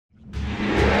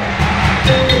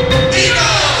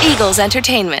Eagles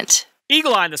Entertainment.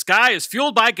 Eagle Eye in the Sky is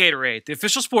fueled by Gatorade, the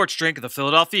official sports drink of the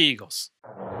Philadelphia Eagles.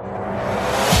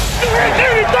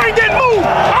 Anything that moves,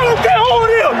 I don't care who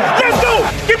it is. Let's go.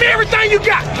 Give me everything you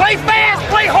got. Play fast,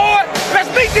 play hard.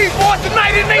 Let's meet these boys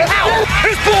tonight in their house.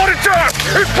 It's party time.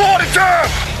 It's party time.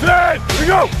 Here we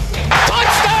go.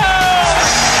 Touchdown!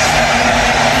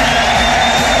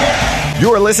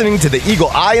 You are listening to the Eagle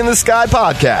Eye in the Sky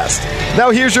podcast. Now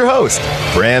here's your host,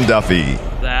 Fran Duffy.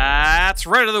 That's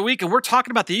right of the week, and we're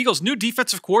talking about the Eagles' new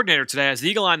defensive coordinator today as the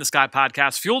Eagle Eye in the Sky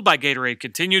podcast, fueled by Gatorade,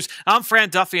 continues. I'm Fran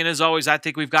Duffy, and as always, I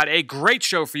think we've got a great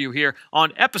show for you here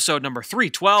on episode number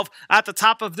 312. At the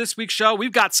top of this week's show,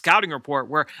 we've got Scouting Report,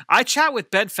 where I chat with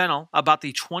Ben Fennell about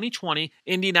the 2020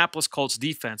 Indianapolis Colts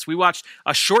defense. We watched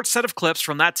a short set of clips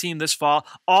from that team this fall,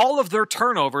 all of their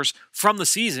turnovers from the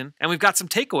season, and we've got some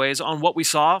takeaways on what we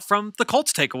saw from the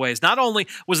Colts takeaways. Not only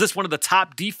was this one of the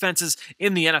top defenses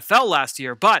in the NFL last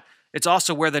year, but it's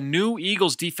also where the new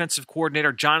Eagles defensive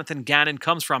coordinator, Jonathan Gannon,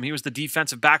 comes from. He was the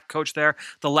defensive back coach there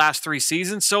the last 3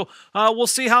 seasons. So we'll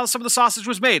see how some of the sausage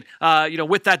was made,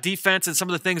 with that defense and some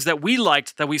of the things that we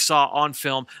liked that we saw on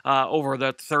film over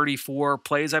the 34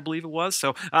 plays, I believe it was.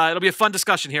 So it'll be a fun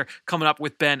discussion here coming up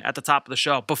with Ben at the top of the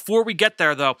show. Before we get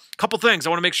there, though, a couple things I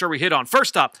want to make sure we hit on.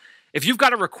 First up, if you've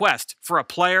got a request for a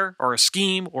player or a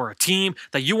scheme or a team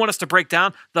that you want us to break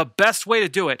down, the best way to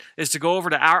do it is to go over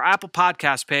to our Apple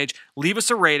Podcast page, leave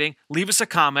us a rating, leave us a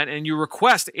comment, and you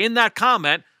request in that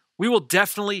comment, we will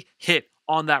definitely hit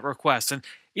on that request. And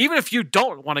even if you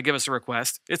don't want to give us a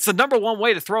request, it's the number one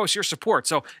way to throw us your support.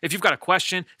 So if you've got a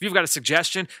question, if you've got a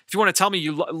suggestion, if you want to tell me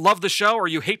you love the show or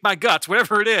you hate my guts,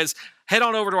 whatever it is, head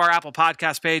on over to our Apple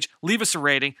Podcast page, leave us a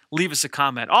rating, leave us a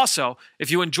comment. Also, if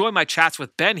you enjoy my chats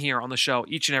with Ben here on the show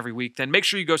each and every week, then make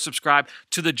sure you go subscribe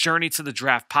to the Journey to the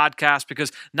Draft podcast,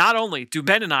 because not only do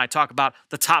Ben and I talk about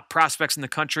the top prospects in the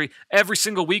country every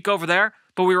single week over there,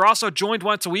 but we are also joined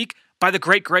once a week by the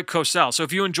great Greg Cosell. So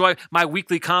if you enjoy my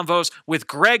weekly convos with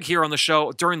Greg here on the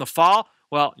show during the fall,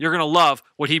 well, you're going to love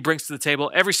what he brings to the table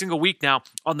every single week now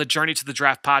on the Journey to the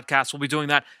Draft podcast. We'll be doing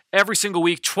that every single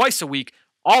week, twice a week,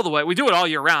 all the way. We do it all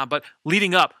year round, but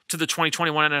leading up to the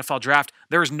 2021 NFL Draft,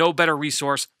 there is no better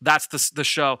resource. That's the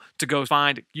show to go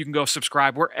find. You can go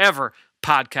subscribe wherever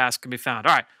podcasts can be found.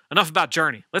 All right, enough about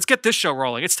Journey. Let's get this show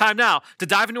rolling. It's time now to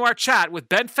dive into our chat with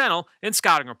Ben Fennell in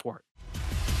Scouting Report.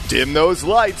 Dim those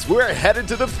lights. We're headed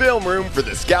to the film room for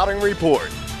the Scouting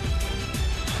Report.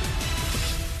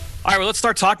 All right, well, let's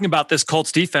start talking about this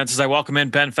Colts defense as I welcome in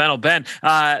Ben Fennell. Ben,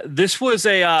 this was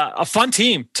a fun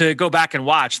team to go back and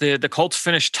watch. The Colts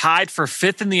finished tied for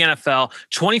 5th in the NFL,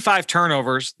 25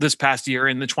 turnovers this past year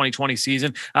in the 2020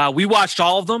 season. We watched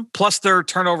all of them, plus their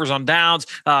turnovers on downs,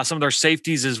 some of their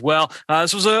safeties as well.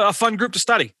 This was a fun group to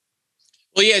study.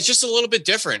 Well, yeah, it's just a little bit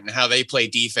different in how they play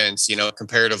defense,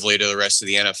 comparatively to the rest of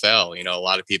the NFL. A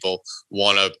lot of people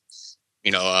want to,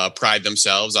 pride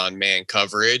themselves on man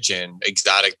coverage and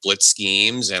exotic blitz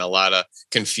schemes and a lot of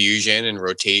confusion and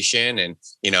rotation and,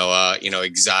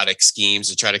 exotic schemes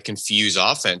to try to confuse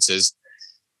offenses.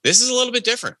 This is a little bit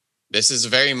different. This is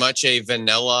very much a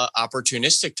vanilla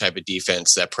opportunistic type of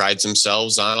defense that prides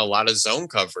themselves on a lot of zone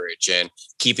coverage and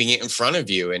keeping it in front of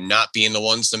you and not being the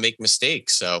ones to make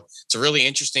mistakes. So it's a really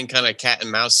interesting kind of cat and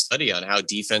mouse study on how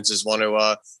defenses want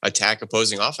to attack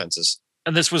opposing offenses.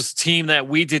 And this was a team that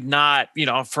we did not,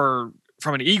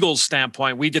 from an Eagles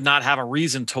standpoint, we did not have a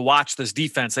reason to watch this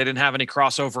defense. They didn't have any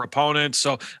crossover opponents.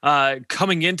 So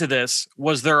coming into this,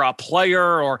 was there a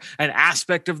player or an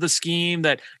aspect of the scheme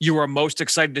that you were most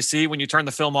excited to see when you turned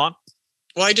the film on?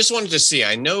 Well, I just wanted to see.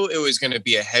 I know it was going to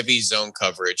be a heavy zone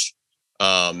coverage,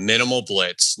 minimal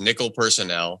blitz, nickel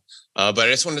personnel. But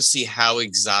I just wanted to see how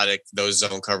exotic those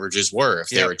zone coverages were, if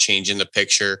they were changing the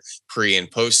picture pre and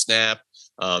post snap.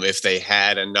 If they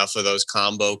had enough of those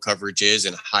combo coverages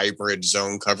and hybrid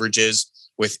zone coverages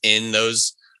within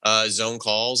those zone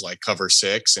calls, like cover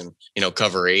 6 and,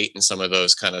 cover 8 and some of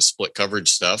those kind of split coverage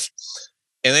stuff.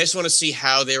 And I just want to see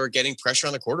how they were getting pressure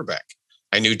on the quarterback.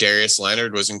 I knew Darius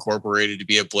Leonard was incorporated to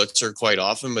be a blitzer quite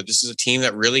often, but this is a team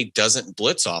that really doesn't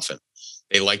blitz often.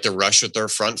 They like to rush with their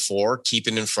front four,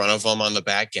 keeping in front of them on the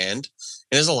back end.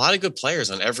 And there's a lot of good players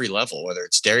on every level, whether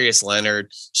it's Darius Leonard,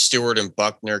 Stewart and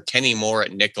Buckner. Kenny Moore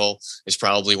at nickel is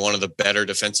probably one of the better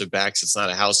defensive backs. It's not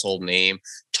a household name.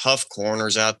 Tough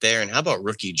corners out there. And how about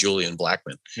rookie Julian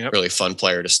Blackmon? Yep. Really fun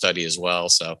player to study as well.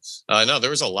 So, no,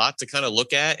 there was a lot to kind of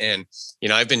look at. And,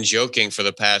 I've been joking for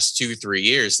the past 2-3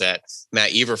 years that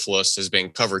Matt Eberflus has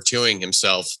been cover twoing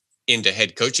himself into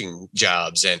head coaching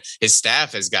jobs, and his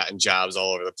staff has gotten jobs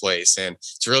all over the place. And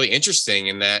it's really interesting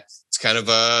in that it's kind of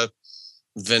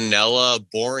vanilla,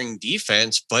 boring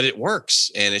defense, but it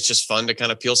works. And it's just fun to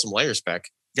kind of peel some layers back.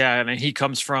 Yeah, and he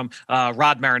comes from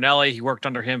Rod Marinelli. He worked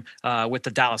under him with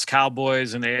the Dallas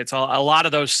Cowboys, and it's a lot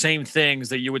of those same things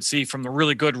that you would see from the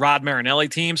really good Rod Marinelli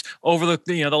teams over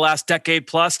the last decade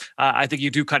plus. I think you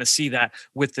do kind of see that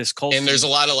with this Colts. And there's a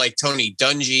lot of like Tony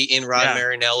Dungy in Rod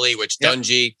Marinelli, which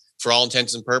Dungy, for all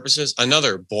intents and purposes,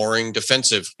 another boring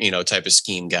defensive type of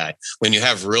scheme guy. When you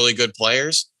have really good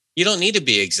players, you don't need to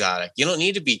be exotic. You don't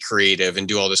need to be creative and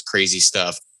do all this crazy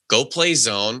stuff. Go play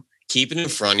zone. Keep it in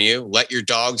front of you, let your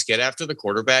dogs get after the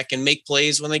quarterback and make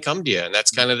plays when they come to you. And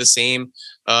that's kind of the same,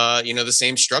 the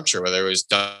same structure, whether it was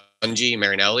Dungy,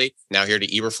 Marinelli, now here to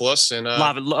Eberflus and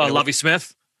Lovie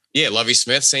Smith. Yeah, Lovie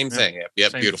Smith, same thing.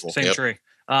 Yep, beautiful. Same tree.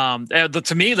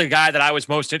 To me, the guy that I was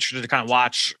most interested to kind of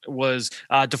watch was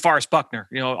DeForest Buckner,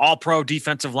 all pro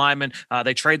defensive lineman.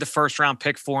 They trade the first round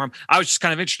pick for him. I was just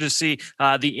kind of interested to see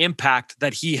the impact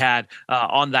that he had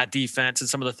on that defense and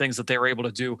some of the things that they were able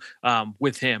to do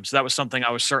with him. So that was something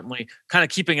I was certainly kind of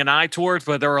keeping an eye towards,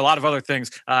 but there were a lot of other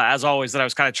things, as always, that I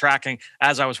was kind of tracking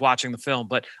as I was watching the film.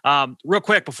 But real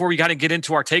quick, before we kind of get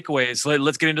into our takeaways,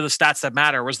 let's get into the stats that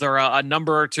matter. Was there a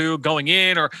number or two going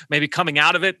in or maybe coming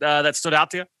out of it that stood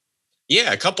out to you?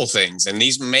 Yeah, a couple things, and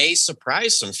these may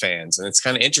surprise some fans, and it's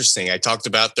kind of interesting. I talked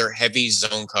about their heavy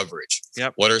zone coverage.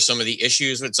 Yep. What are some of the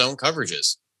issues with zone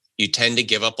coverages? You tend to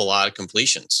give up a lot of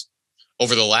completions.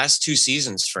 Over the last 2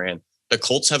 seasons, Fran, the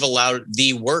Colts have allowed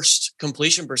the worst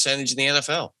completion percentage in the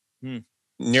NFL,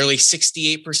 nearly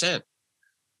 68%,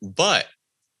 but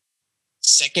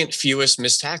second fewest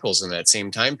missed tackles in that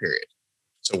same time period.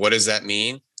 So what does that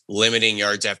mean? Limiting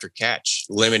yards after catch,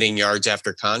 limiting yards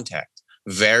after contact.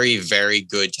 Very, very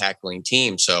good tackling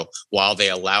team. So while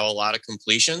they allow a lot of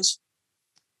completions,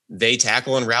 they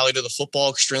tackle and rally to the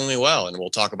football extremely well. And we'll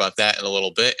talk about that in a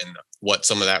little bit and what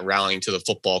some of that rallying to the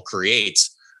football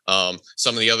creates.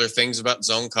 Some of the other things about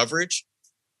zone coverage,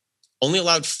 only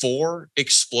allowed 4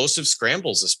 explosive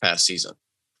scrambles this past season.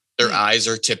 Their eyes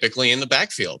are typically in the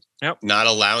backfield, not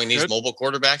allowing these mobile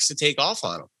quarterbacks to take off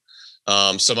on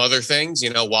them. Some other things,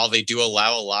 while they do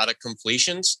allow a lot of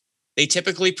completions, they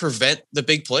typically prevent the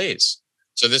big plays.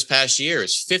 So this past year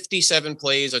is 57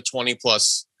 plays of 20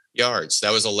 plus yards.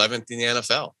 That was 11th in the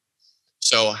NFL.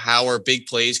 So how are big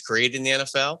plays created in the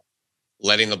NFL?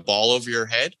 Letting the ball over your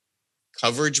head,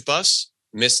 coverage busts,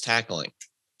 missed tackling.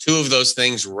 2 of those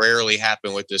things rarely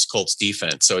happen with this Colts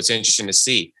defense. So it's interesting to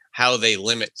see how they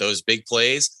limit those big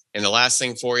plays. And the last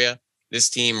thing for you, this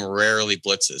team rarely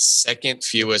blitzes. Second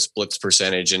fewest blitz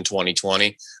percentage in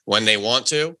 2020. When they want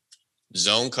to,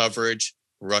 zone coverage,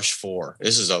 rush 4.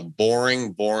 This is a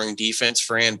boring defense,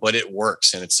 Fran, but it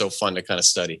works, and it's so fun to kind of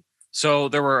study. So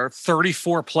there were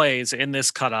 34 plays in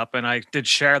this cut up, and I did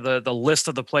share the list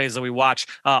of the plays that we watch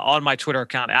on my Twitter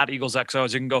account at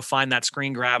EaglesXOs. You can go find that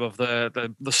screen grab of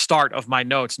the start of my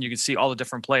notes, and you can see all the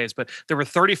different plays. But there were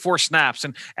 34 snaps,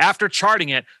 and after charting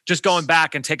it, just going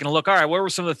back and taking a look, all right, what were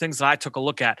some of the things that I took a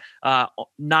look at?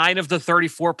 9 of the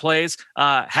 34 plays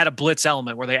had a blitz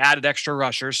element where they added extra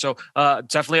rushers. So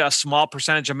definitely a small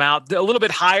percentage amount, a little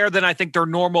bit higher than I think their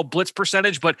normal blitz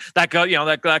percentage, but that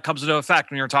comes into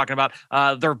effect when you're talking about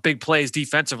their big plays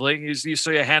defensively. You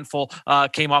see a handful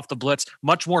came off the blitz,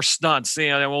 much more stunts.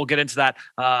 And we'll get into that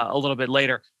a little bit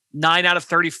later. 9 out of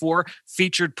 34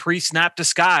 featured pre-snap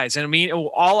disguise. And I mean,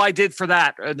 all I did for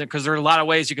that, because there are a lot of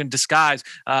ways you can disguise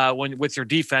with your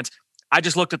defense. I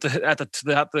just looked at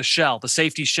the shell, the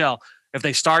safety shell. If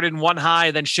they started in 1 high,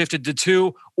 then shifted to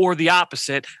 2, or the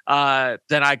opposite,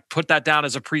 then I put that down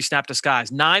as a pre-snap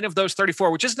disguise. 9 of those 34,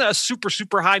 which isn't a super,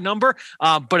 super high number,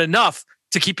 but enough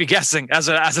to keep you guessing as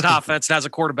an offense and as a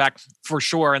quarterback for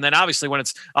sure. And then obviously when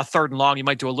it's a 3rd and long, you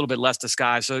might do a little bit less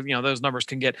disguise. So, those numbers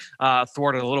can get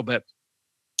thwarted a little bit.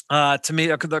 To me,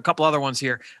 a couple other ones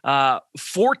here.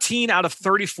 14 out of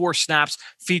 34 snaps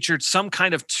featured some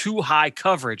kind of too high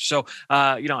coverage. So,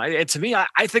 to me,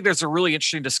 I think there's a really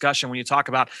interesting discussion when you talk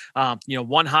about,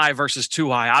 1 high versus 2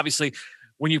 high. Obviously,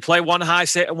 when you play one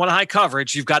high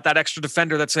coverage, you've got that extra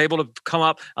defender that's able to come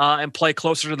up and play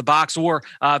closer to the box or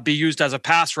be used as a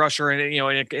pass rusher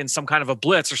in some kind of a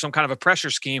blitz or some kind of a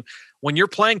pressure scheme. When you're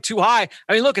playing too high,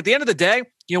 I mean, look, at the end of the day,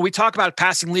 we talk about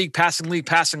passing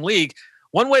league.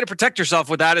 One way to protect yourself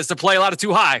with that is to play a lot of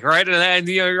too high, right? And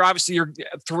you're obviously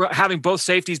having both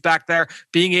safeties back there,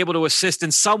 being able to assist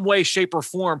in some way, shape, or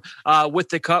form with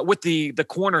the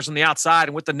corners on the outside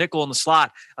and with the nickel in the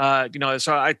slot.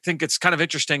 So I think it's kind of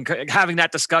interesting having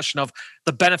that discussion of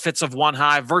the benefits of 1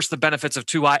 high versus the benefits of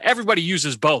 2 high. Everybody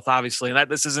uses both, obviously, and that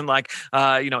this isn't like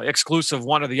exclusive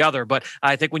one or the other. But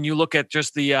I think when you look at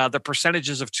just the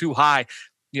percentages of 2 high,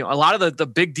 a lot of the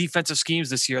big defensive schemes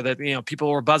this year that, people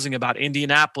were buzzing about.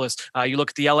 Indianapolis, you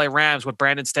look at the LA Rams, what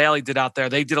Brandon Staley did out there.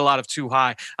 They did a lot of too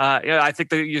high. I think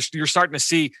that you're starting to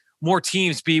see more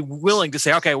teams be willing to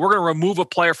say, okay, we're going to remove a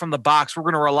player from the box. We're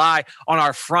going to rely on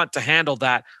our front to handle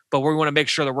that, but we want to make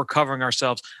sure that we're covering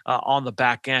ourselves on the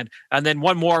back end. And then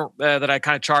one more that I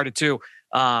kind of charted too.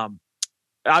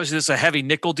 Obviously, this is a heavy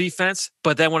nickel defense,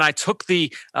 but then when I took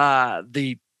the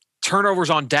turnovers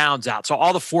on downs out, so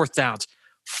all the fourth downs,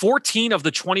 14 of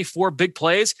the 24 big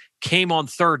plays came on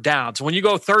third down. So when you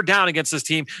go third down against this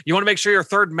team, you want to make sure you're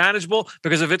third manageable,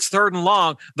 because if it's third and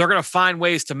long, they're going to find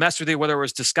ways to mess with you, whether it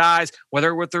was disguise,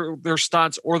 whether with their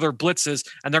stunts or their blitzes,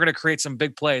 and they're going to create some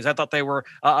big plays. I thought they were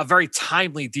a very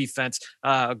timely defense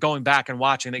going back and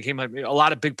watching. They came a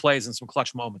lot of big plays and some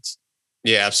clutch moments.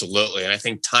 Yeah, absolutely. And I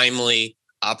think timely,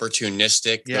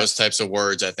 opportunistic, those types of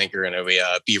words, I think are going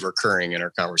to be recurring in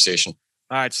our conversation.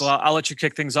 All right, so I'll let you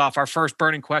kick things off. Our first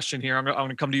burning question here. I'm going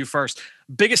to come to you first.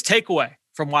 Biggest takeaway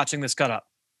from watching this cut up?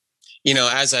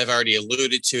 As I've already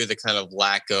alluded to, the kind of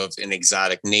lack of an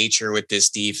exotic nature with this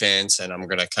defense, and I'm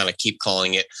going to kind of keep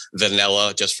calling it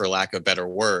vanilla just for lack of better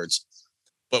words.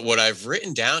 But what I've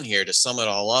written down here to sum it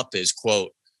all up is,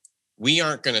 quote, "We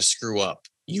aren't going to screw up.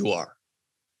 You are."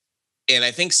 And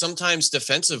I think sometimes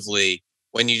defensively,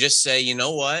 when you just say, you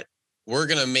know what? We're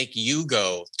going to make you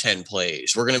go 10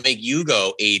 plays. We're going to make you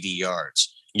go 80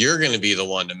 yards. You're going to be the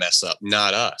one to mess up,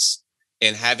 not us.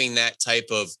 And having that type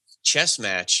of chess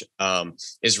match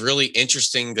is really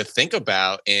interesting to think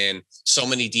about. And so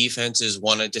many defenses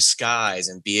want to disguise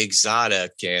and be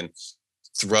exotic and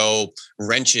throw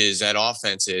wrenches at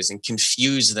offenses and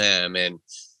confuse them. And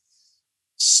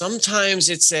sometimes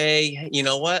it's you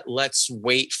know what? Let's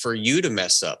wait for you to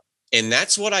mess up. And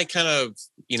that's what I kind of,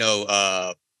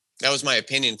 that was my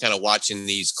opinion, kind of watching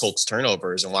these Colts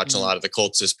turnovers and watching a lot of the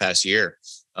Colts this past year.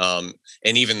 And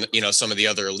even, some of the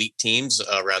other elite teams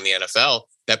around the NFL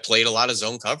that played a lot of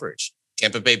zone coverage.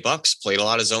 Tampa Bay Bucks played a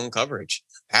lot of zone coverage.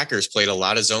 Packers played a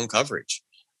lot of zone coverage.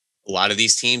 A lot of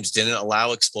these teams didn't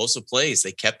allow explosive plays.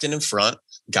 They kept it in front,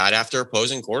 got after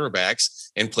opposing quarterbacks,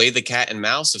 and played the cat and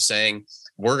mouse of saying,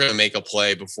 we're going to make a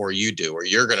play before you do, or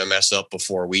you're going to mess up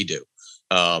before we do.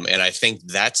 And I think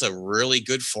that's a really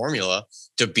good formula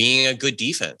to being a good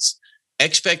defense.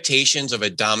 Expectations of a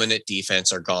dominant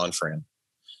defense are gone, Fran.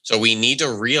 So we need to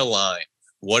realign.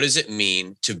 What does it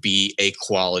mean to be a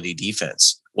quality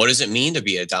defense? What does it mean to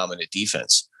be a dominant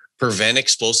defense? Prevent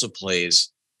explosive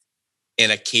plays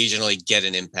and occasionally get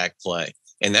an impact play.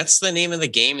 And that's the name of the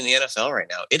game in the NFL right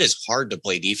now. It is hard to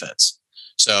play defense.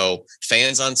 So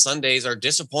fans on Sundays are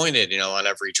disappointed, on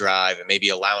every drive and maybe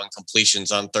allowing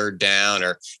completions on third down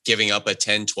or giving up a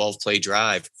 10, 12 play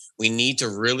drive. We need to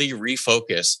really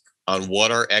refocus on what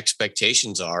our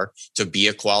expectations are to be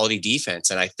a quality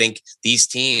defense. And I think these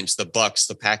teams, the Bucks,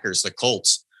 the Packers, the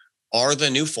Colts, are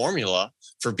the new formula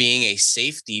for being a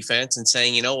safe defense and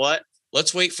saying, you know what,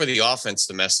 let's wait for the offense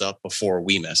to mess up before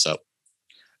we mess up.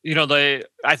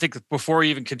 I think before we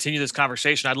even continue this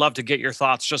conversation, I'd love to get your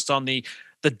thoughts just on the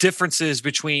differences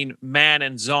between man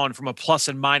and zone from a plus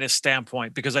and minus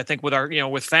standpoint, because I think with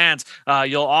with fans,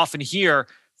 you'll often hear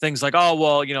things like, oh,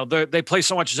 well, they play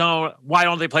so much zone. Why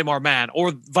don't they play more man?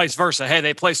 Or vice versa. Hey,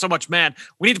 they play so much man.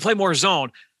 We need to play more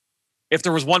zone. If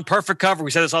there was one perfect cover,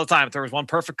 we say this all the time, if there was one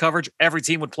perfect coverage, every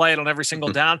team would play it on every single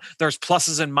down. There's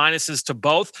pluses and minuses to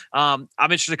both. I'm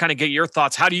interested to kind of get your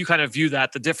thoughts. How do you kind of view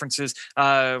that, the differences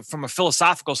from a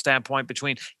philosophical standpoint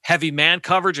between heavy man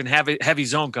coverage and heavy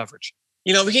zone coverage?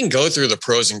 We can go through the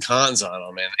pros and cons on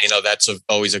them, and that's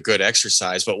always a good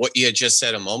exercise. But what you had just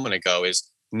said a moment ago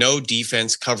is no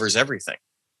defense covers everything.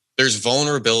 There's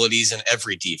vulnerabilities in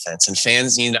every defense, and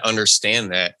fans need to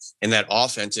understand that, and that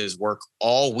offenses work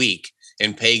all week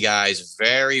and pay guys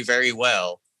very, very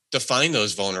well to find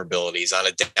those vulnerabilities on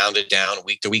a down-to-down,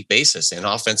 week-to-week basis. And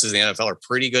offenses in the NFL are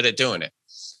pretty good at doing it.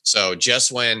 So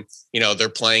just when, they're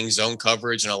playing zone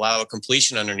coverage and allow a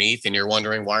completion underneath and you're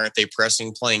wondering why aren't they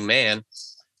playing man,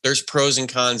 there's pros and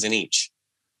cons in each.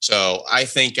 So I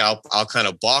think I'll kind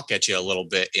of balk at you a little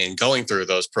bit in going through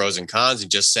those pros and cons and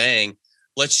just saying,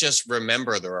 let's just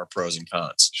remember there are pros and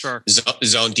cons. Sure.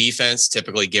 Zone defense,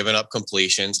 typically giving up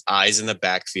completions, eyes in the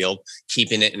backfield,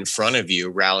 keeping it in front of you,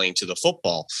 rallying to the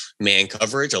football. Man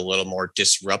coverage, a little more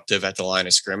disruptive at the line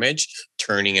of scrimmage,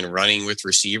 turning and running with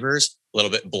receivers, a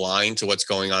little bit blind to what's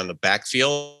going on in the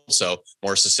backfield. So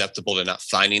more susceptible to not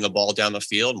finding the ball down the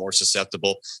field, more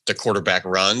susceptible to quarterback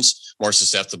runs, more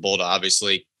susceptible to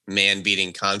obviously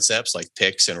man-beating concepts like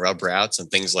picks and rub routes and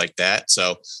things like that.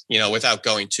 So, without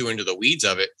going too into the weeds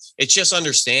of it, it's just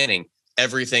understanding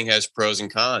everything has pros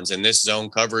and cons. And this zone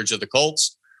coverage of the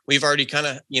Colts, we've already kind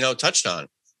of, touched on.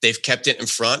 They've kept it in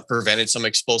front, prevented some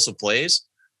explosive plays,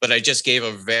 but I just gave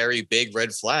a very big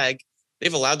red flag.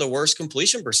 They've allowed the worst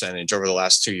completion percentage over the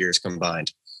last 2 years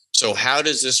combined. So how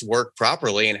does this work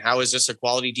properly? And how is this a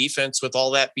quality defense with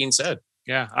all that being said?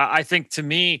 Yeah, I think to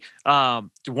me,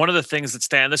 one of the things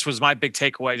that this was my big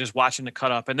takeaway just watching the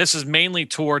cut up. And this is mainly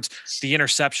towards the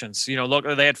interceptions.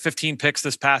 Look, they had 15 picks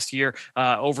this past year,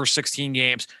 over 16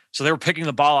 games. So they were picking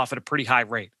the ball off at a pretty high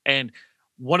rate. And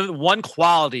one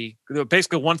quality,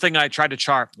 basically one thing I tried to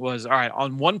chart was, all right,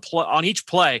 on each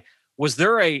play, was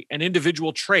there an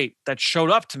individual trait that showed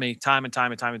up to me time and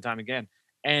time again?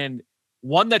 And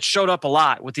one that showed up a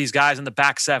lot with these guys in the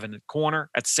back seven, at corner,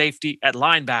 at safety, at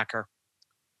linebacker,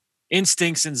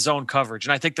 instincts in zone coverage.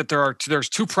 And I think that there's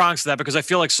two prongs to that, because I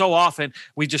feel like so often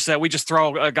we just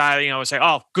throw a guy, and say,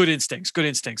 oh, good instincts.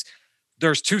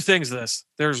 There's two things to this.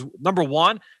 There's number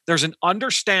one, there's an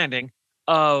understanding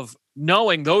of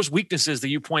knowing those weaknesses that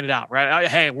you pointed out, right?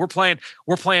 Hey, we're playing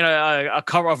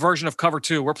a version of cover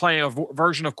two. We're playing a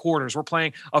version of quarters. We're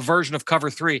playing a version of cover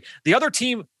three. The other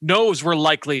team knows we're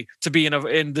likely to be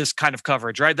in this kind of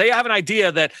coverage, right? They have an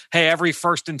idea that, hey, every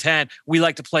 1st and 10, we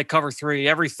like to play cover three.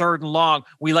 Every 3rd and long,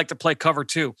 we like to play cover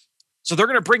two. So they're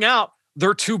going to bring out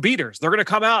their two beaters. They're going to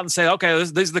come out and say, okay,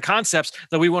 these are the concepts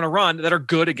that we want to run that are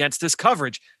good against this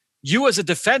coverage. You as a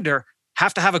defender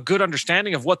have to have a good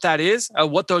understanding of what that is,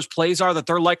 what those plays are that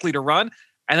they're likely to run.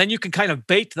 And then you can kind of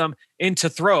bait them into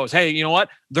throws. Hey, you know what?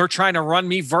 They're trying to run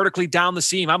me vertically down the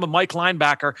seam. I'm a Mike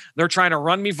linebacker. They're trying to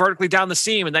run me vertically down the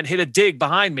seam and then hit a dig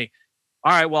behind me.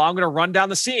 All right, well, I'm going to run down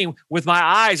the seam with my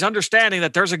eyes, understanding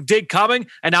that there's a dig coming,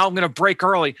 and now I'm going to break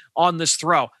early on this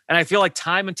throw. And I feel like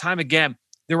time and time again,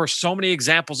 there were so many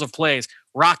examples of plays.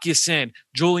 Rock Ya-Sin,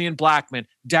 Julian Blackmon,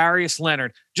 Darius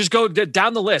Leonard. Just go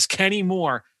down the list. Kenny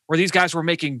Moore, where these guys were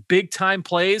making big-time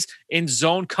plays in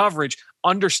zone coverage,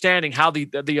 understanding how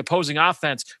the opposing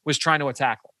offense was trying to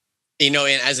attack them.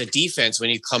 And as a defense, when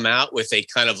you come out with a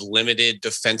kind of limited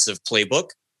defensive playbook,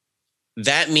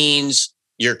 that means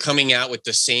you're coming out with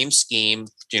the same scheme,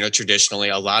 traditionally,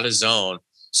 a lot of zone.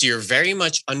 So you're very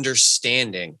much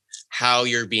understanding how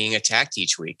you're being attacked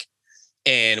each week.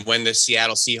 And when the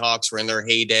Seattle Seahawks were in their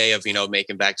heyday of,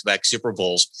 making back-to-back Super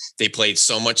Bowls, they played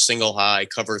so much single high,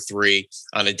 cover three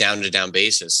on a down-to-down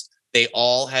basis. They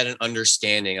all had an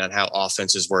understanding on how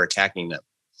offenses were attacking them.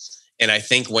 And I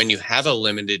think when you have a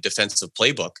limited defensive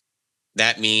playbook,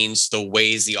 that means the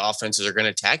ways the offenses are going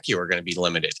to attack you are going to be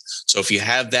limited. So if you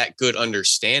have that good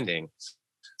understanding,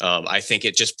 I think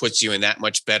it just puts you in that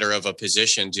much better of a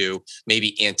position to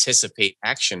maybe anticipate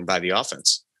action by the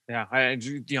offense. Yeah,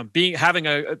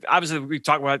 obviously we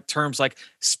talk about terms like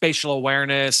spatial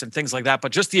awareness and things like that,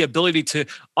 but just the ability to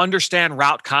understand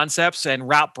route concepts and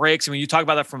route breaks. I mean, you talk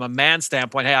about that from a man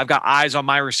standpoint. Hey, I've got eyes on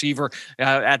my receiver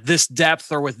at this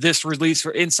depth or with this release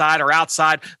or inside or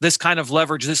outside, this kind of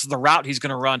leverage. This is the route he's going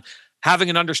to run. Having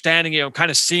an understanding,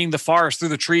 kind of seeing the forest through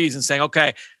the trees and saying,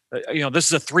 okay, this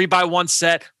is a 3-by-1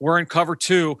 set. We're in cover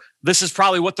two. This is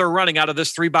probably what they're running out of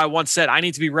this 3-by-1 set. I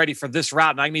need to be ready for this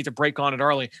route and I need to break on it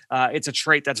early. It's a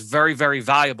trait that's very, very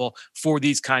valuable for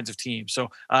these kinds of teams. So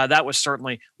that was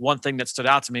certainly one thing that stood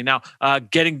out to me. Now,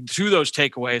 getting to those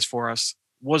takeaways for us,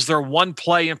 was there one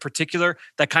play in particular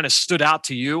that kind of stood out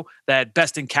to you that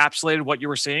best encapsulated what you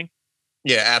were seeing?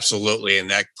 Yeah, absolutely. And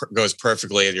that goes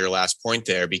perfectly at your last point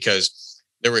there, because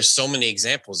there were so many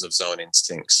examples of zone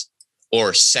instincts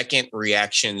or second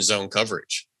reaction zone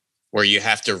coverage, where you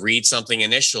have to read something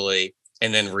initially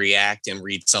and then react and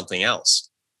read something else.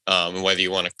 And whether you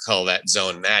want to call that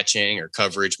zone matching or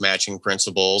coverage matching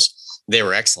principles, they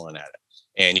were excellent at it.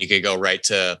 And you could go right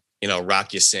to,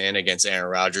 Rock Ya-Sin against Aaron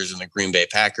Rodgers and the Green Bay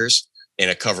Packers in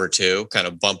a cover two, kind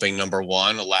of bumping number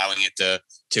one, allowing it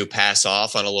to pass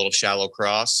off on a little shallow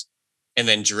cross, and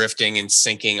then drifting and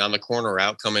sinking on the corner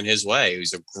route coming his way. It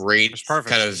was a great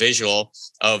kind of visual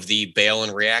of the bail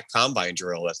and react combine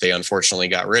drill that they unfortunately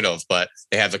got rid of. But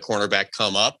they have the cornerback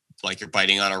come up like you're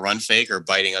biting on a run fake or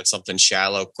biting on something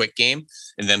shallow, quick game,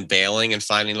 and then bailing and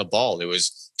finding the ball. It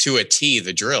was to a T,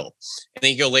 the drill. And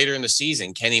then you go later in the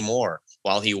season, Kenny Moore,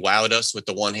 while he wowed us with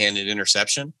the one-handed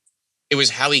interception, it was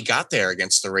how he got there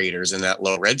against the Raiders in that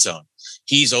low red zone.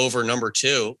 He's over number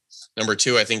two. Number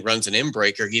two, I think, runs an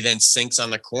in-breaker. He then sinks on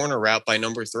the corner route by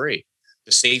number three.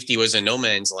 The safety was in no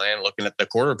man's land looking at the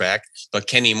quarterback, but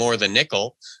Kenny Moore, the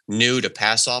nickel, knew to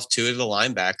pass off two to the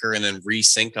linebacker and then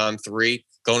re-sink on three,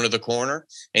 going to the corner,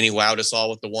 and he wowed us all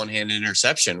with the one-handed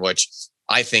interception, which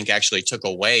I think actually took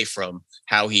away from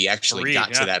how he actually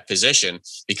got to that position,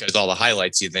 because all the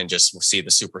highlights, you then just see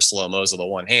the super slow-mos of the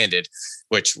one-handed,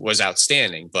 which was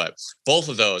outstanding. But both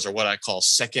of those are what I call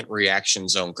second reaction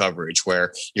zone coverage,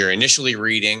 where you're initially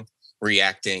reading,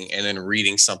 reacting and then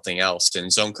reading something else. In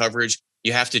zone coverage,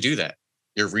 you have to do that.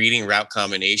 You're reading route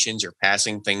combinations, you're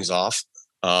passing things off.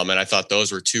 And I thought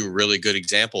those were two really good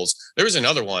examples. There was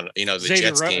another one, the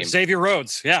Jets game. Xavier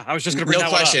Rhodes. Yeah, I was just going to bring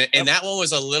that one up. No question. And that one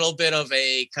was a little bit of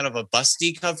a kind of a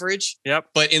busty coverage. Yep.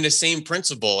 But in the same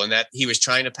principle, in that he was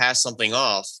trying to pass something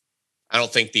off. I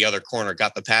don't think the other corner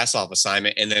got the pass off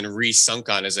assignment and then re-sunk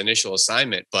on his initial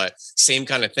assignment. But same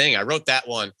kind of thing. I wrote that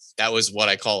one. That was what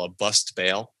I call a bust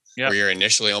bail. Yep. Where you're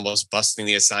initially almost busting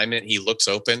the assignment. He looks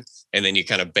open and then you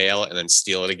kind of bail and then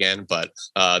steal it again. But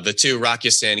the two Rock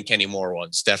Ya-Sin and Kenny Moore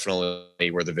ones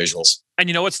definitely were the visuals. And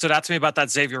you know what stood out to me about that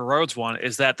Xavier Rhodes one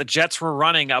is that the Jets were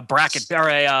running a bracket or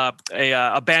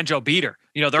a banjo beater.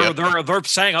 They're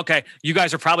saying, okay, you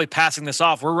guys are probably passing this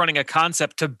off. We're running a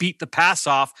concept to beat the pass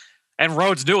off. And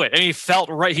Rhodes knew it, and he fell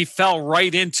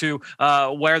right into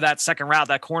where that second route,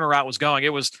 that corner route, was going. It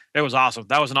was awesome.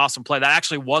 That was an awesome play. That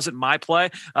actually wasn't my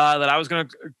play that I was going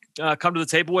to come to the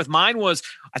table with. Mine was,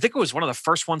 I think it was one of the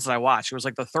first ones that I watched. It was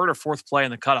like the third or fourth play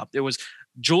in the cut-up. It was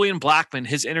Julian Blackmon,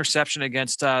 his interception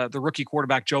against the rookie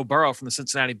quarterback Joe Burrow from the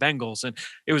Cincinnati Bengals. And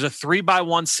it was a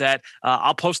 3-by-1 set.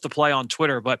 I'll post the play on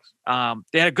Twitter, but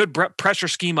they had a good pressure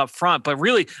scheme up front. But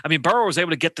really, I mean, Burrow was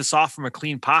able to get this off from a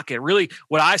clean pocket. Really,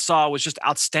 what I saw was just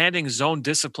outstanding zone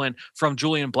discipline from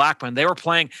Julian Blackmon. They were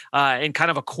playing in kind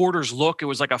of a quarters look. It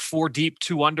was like a 4 deep,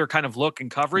 2 under kind of look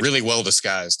and coverage. Really well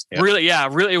disguised. Yeah.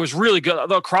 Really, it was really good.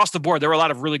 Although across the board, there were a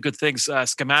lot of really good things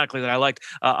schematically that I liked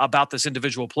about this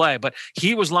individual play. But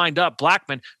he was lined up,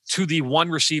 Blackmon, to the one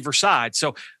receiver side.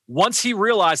 So once he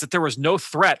realized that there was no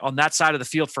threat on that side of the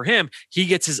field for him, he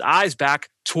gets his eyes back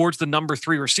towards the number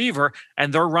 3 receiver,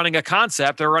 and they're running a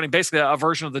concept. They're running basically a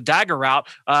version of the dagger route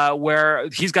where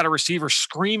he's got a receiver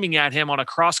screaming at him on a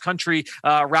cross-country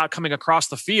route coming across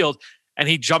the field, and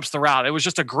he jumps the route. It was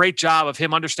just a great job of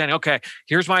him understanding, okay,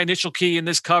 here's my initial key in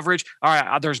this coverage. All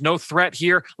right, there's no threat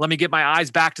here. Let me get my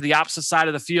eyes back to the opposite side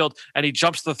of the field, and he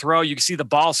jumps the throw. You can see the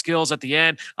ball skills at the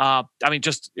end.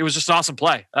 It was just an awesome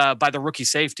play by the rookie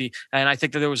safety, and I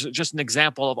think that there was just an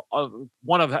example of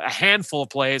one of a handful of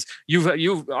plays. You've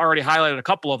already highlighted a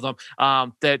couple of them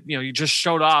that you just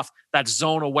showed off that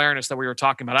zone awareness that we were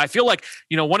talking about. I feel like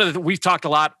we've talked a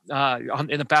lot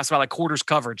in the past about like quarters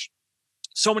coverage.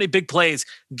 So many big plays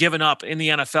given up in the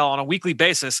NFL on a weekly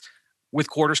basis with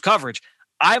quarters coverage.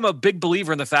 I'm a big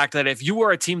believer in the fact that if you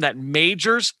are a team that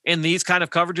majors in these kind of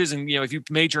coverages, and if you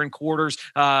major in quarters,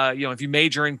 if you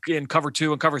major in cover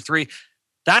 2 and cover 3,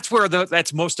 that's where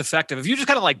that's most effective. If you just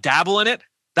kind of like dabble in it,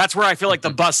 that's where I feel like the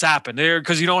busts happen there,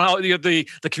 because you don't have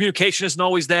the communication isn't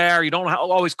always there. You don't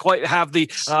always quite have the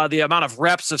amount of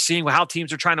reps of seeing how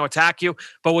teams are trying to attack you.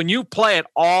 But when you play it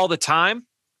all the time,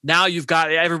 now you've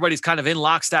got everybody's kind of in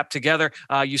lockstep together.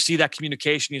 You see that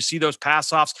communication, you see those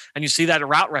pass offs, and you see that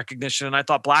route recognition. And I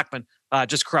thought Blackmon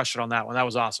just crushed it on that one. That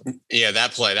was awesome. Yeah,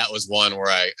 that play, that was one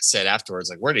where I said afterwards,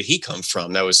 like, where did he come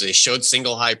from? They showed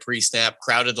single high pre-snap,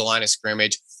 crowded the line of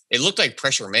scrimmage. It looked like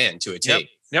pressure man to a T.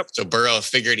 Yep. So Burrow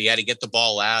figured he had to get the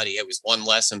ball out. He was one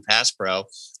less in pass pro. And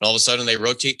all of a sudden they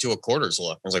rotate to a quarters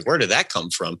look. I was like, where did that come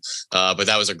from? But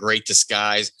that was a great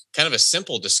disguise, kind of a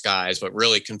simple disguise, but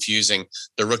really confusing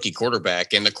the rookie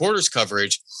quarterback. And the quarters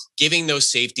coverage, giving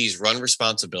those safeties run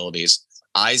responsibilities,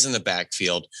 eyes in the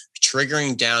backfield,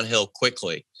 triggering downhill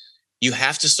quickly. You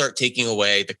have to start taking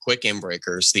away the quick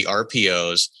inbreakers, the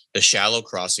RPOs, the shallow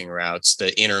crossing routes,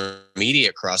 the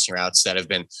intermediate crossing routes that have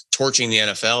been torching the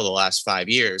NFL the last 5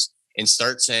 years, and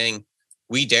start saying,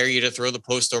 we dare you to throw the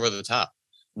post over the top.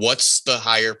 What's the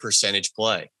higher percentage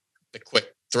play? The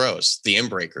quick throws, the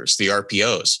inbreakers, the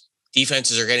RPOs.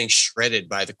 Defenses are getting shredded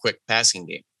by the quick passing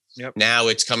game. Yep. Now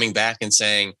it's coming back and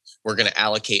saying, we're going to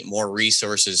allocate more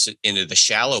resources into the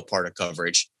shallow part of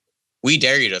coverage. We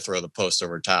dare you to throw the post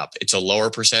over top. It's a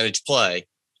lower percentage play,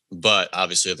 but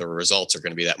obviously the results are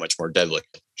going to be that much more deadly.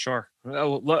 Sure.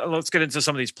 Let's get into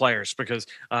some of these players, because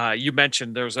you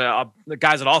mentioned there's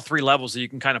guys at all 3 levels that you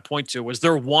can kind of point to. Was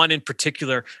there one in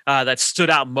particular that stood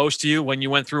out most to you when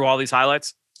you went through all these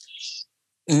highlights?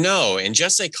 No, in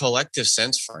just a collective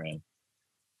sense, Fran,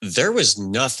 there was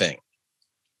nothing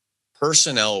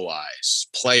personnel-wise,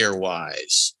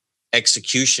 player-wise,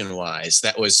 execution-wise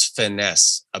that was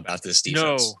finesse about this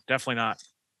defense. No, definitely not.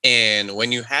 And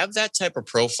when you have that type of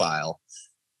profile,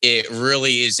 it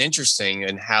really is interesting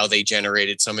in how they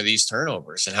generated some of these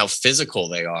turnovers and how physical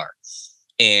they are.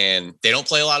 And they don't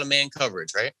play a lot of man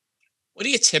coverage, right? What do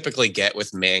you typically get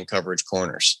with man coverage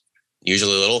corners?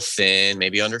 Usually a little thin,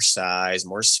 maybe undersized,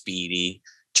 more speedy.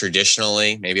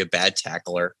 Traditionally, maybe a bad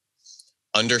tackler.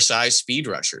 Undersized speed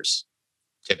rushers.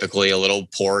 Typically a little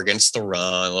poor against the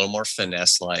run, a little more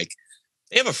finesse-like.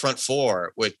 They have a front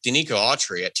four with Danico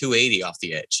Autry at 280 off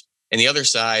the edge. And the other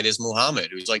side is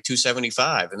Muhammad, who's like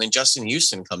 275. And then Justin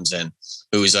Houston comes in,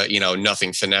 who's,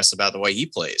 nothing finesse about the way he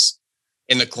plays.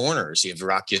 In the corners, you have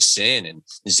Rock Ya-Sin and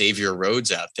Xavier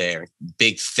Rhodes out there.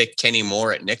 Big, thick Kenny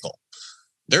Moore at nickel.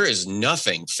 There is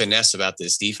nothing finesse about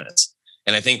this defense.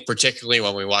 And I think particularly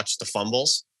when we watch the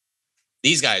fumbles,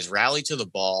 these guys rally to the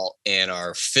ball and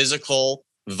are physical,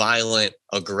 violent,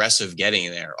 aggressive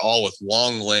getting there, all with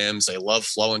long limbs. They love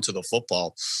flowing to the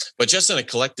football. But just in a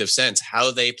collective sense,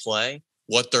 how they play,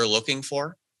 what they're looking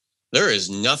for, there is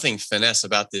nothing finesse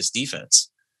about this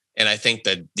defense. And I think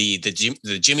that the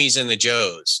Jimmies and the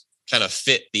Joes kind of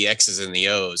fit the X's and the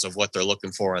O's of what they're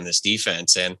looking for on this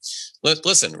defense. And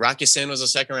listen, Rock Ya-Sin was a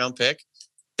second-round pick.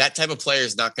 That type of player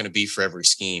is not going to be for every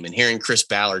scheme. And hearing Chris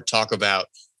Ballard talk about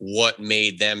what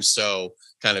made them so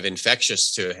kind of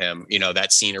infectious to him,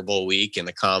 that Senior Bowl week and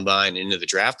the combine into the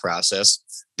draft process,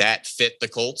 that fit the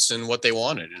Colts and what they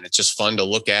wanted. And it's just fun to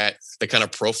look at the kind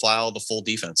of profile of the full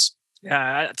defense.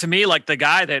 Yeah, to me, like the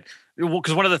guy that,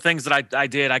 because one of the things that I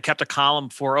did, I kept a column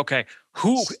for, okay,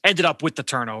 who ended up with the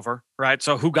turnover, right?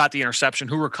 So who got the interception,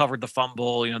 who recovered the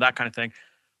fumble, that kind of thing.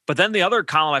 But then the other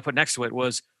column I put next to it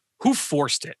was who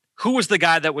forced it? Who was the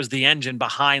guy that was the engine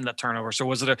behind the turnover? So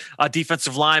was it a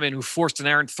defensive lineman who forced an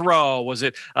errant throw? Was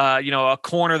it, a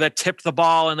corner that tipped the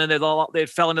ball and then they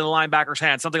fell into the linebacker's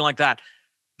hand, something like that?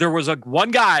 There was one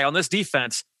guy on this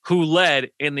defense who led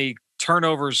in the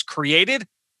turnovers created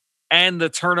and the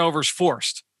turnovers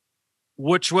forced.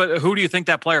 Who do you think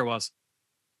that player was?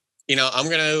 I'm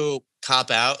going to cop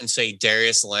out and say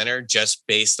Darius Leonard just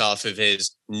based off of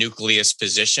his nucleus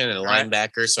position and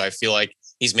linebacker. So I feel like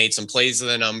he's made some plays of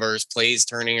the numbers, plays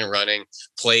turning and running,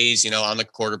 plays, on the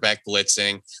quarterback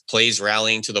blitzing, plays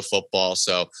rallying to the football.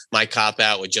 So my cop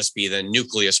out would just be the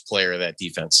nucleus player of that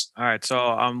defense. All right. So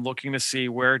I'm looking to see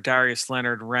where Darius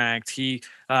Leonard ranked. He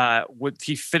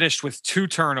finished with 2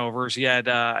 turnovers. He had,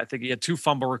 I think he had 2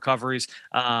 fumble recoveries.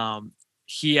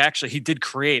 He did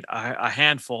create a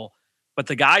handful, but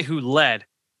the guy who led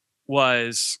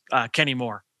was Kenny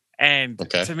Moore. And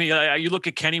to me, you look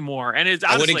at Kenny Moore, and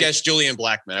I would have guessed Julian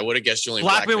Blackman.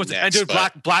 Blackman was next, and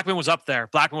dude, Blackman was up there.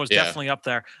 Blackman was definitely up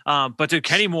there. But dude,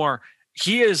 Kenny Moore,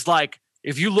 he is like,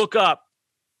 if you look up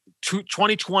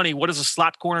 2020, what does a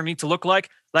slot corner need to look like?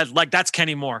 Like that's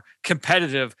Kenny Moore.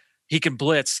 Competitive. He can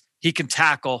blitz. He can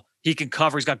tackle. He can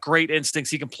cover. He's got great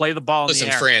instincts. He can play the ball in the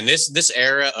air. Fran, this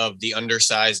era of the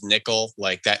undersized nickel,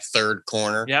 like that third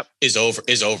corner, is over.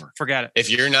 Forget it. If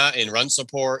you're not in run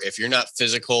support, if you're not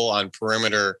physical on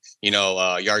perimeter,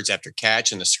 yards after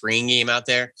catch and the screen game out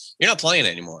there, you're not playing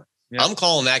anymore. Yep. I'm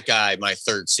calling that guy my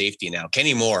third safety now.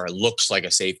 Kenny Moore looks like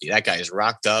a safety. That guy is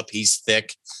rocked up. He's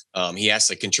thick. He has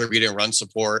to contribute in run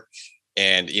support.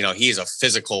 And, he's a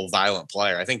physical, violent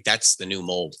player. I think that's the new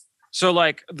mold.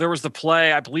 So there was the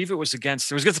play, I believe it was against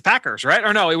the Packers, right?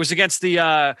 Or no, it was against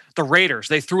the Raiders.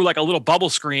 They threw a little bubble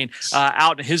screen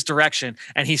out in his direction,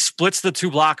 and he splits the 2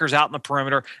 blockers out in the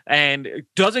perimeter and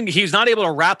he's not able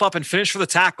to wrap up and finish for the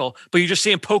tackle, but you just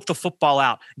see him poke the football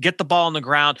out, get the ball on the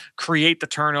ground, create the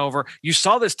turnover. You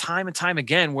saw this time and time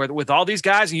again where with all these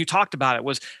guys, and you talked about it,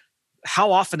 was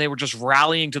how often they were just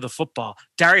rallying to the football.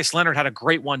 Darius Leonard had a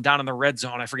great one down in the red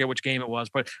zone. I forget which game it was,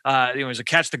 but it was a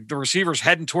catch. The receiver's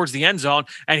heading towards the end zone,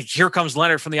 and here comes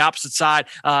Leonard from the opposite side.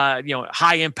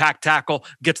 High impact tackle,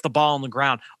 gets the ball on the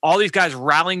ground. All these guys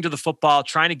rallying to the football,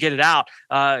 trying to get it out.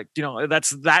 That's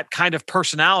that kind of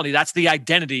personality. That's the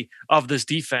identity of this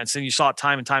defense, and you saw it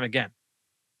time and time again.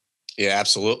 Yeah,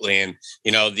 absolutely. And,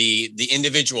 the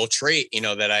individual trait,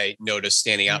 that I noticed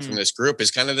standing out from this group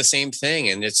is kind of the same thing.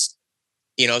 And it's,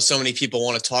 so many people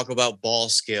want to talk about ball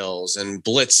skills and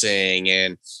blitzing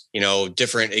and,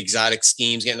 different exotic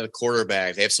schemes getting to the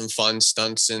quarterback. They have some fun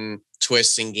stunts and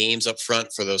twists and games up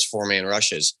front for those 4-man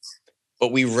rushes.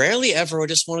 But we rarely ever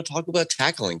just want to talk about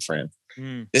tackling, Fran.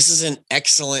 This is an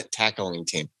excellent tackling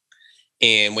team.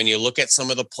 And when you look at some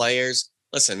of the players,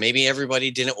 listen, maybe everybody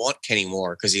didn't want Kenny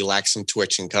Moore because he lacked some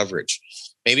twitch and coverage.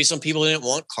 Maybe some people didn't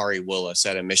want Kari Willis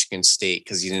out of Michigan State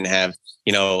because he didn't have,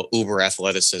 uber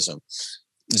athleticism.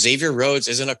 Xavier Rhodes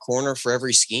isn't a corner for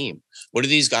every scheme. What do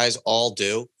these guys all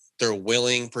do? They're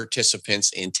willing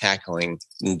participants in tackling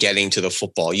and getting to the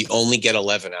football. You only get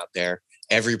 11 out there.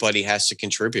 Everybody has to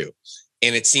contribute.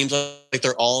 And it seems like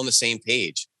they're all on the same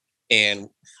page. And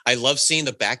I love seeing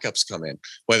the backups come in,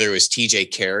 whether it was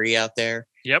TJ Carey out there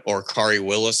or Kari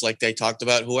Willis, like they talked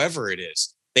about, whoever it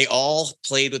is. They all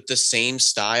played with the same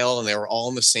style and they were all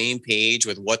on the same page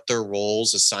with what their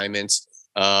roles, assignments,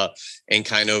 and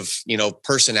kind of,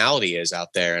 personality is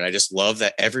out there. And I just love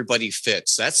that everybody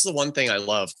fits. That's the one thing I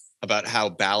love about how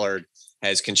Ballard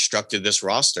has constructed this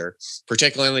roster,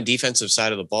 particularly on the defensive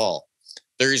side of the ball.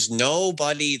 There's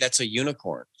nobody that's a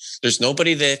unicorn. There's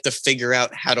nobody that have to figure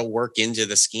out how to work into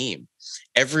the scheme.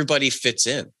 Everybody fits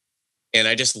in. And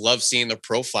I just love seeing the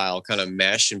profile kind of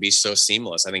mesh and be so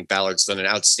seamless. I think Ballard's done an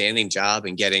outstanding job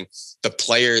in getting the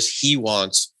players he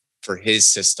wants for his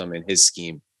system and his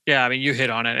scheme. Yeah, I mean, you hit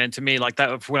on it. And to me, like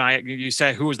that, when you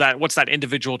say, who is that? What's that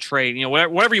individual trait? You know,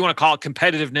 whatever you want to call it,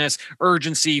 competitiveness,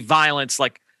 urgency, violence,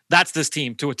 like that's this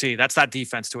team to a T. That's that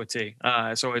defense to a T.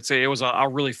 So it was a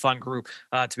really fun group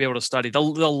to be able to study. The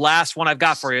last one I've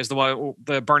got for you is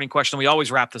the burning question we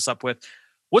always wrap this up with.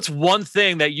 What's one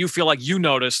thing that you feel like you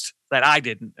noticed that I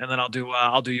didn't? And then I'll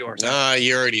do yours.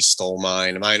 You already stole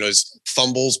mine. Mine was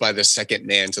fumbles by the second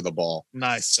man to the ball.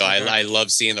 Nice. So okay. I love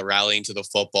seeing the rallying to the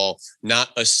football,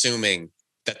 not assuming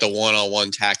that the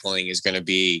one-on-one tackling is going to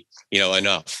be,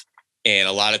 enough. And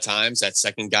a lot of times that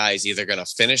second guy is either going to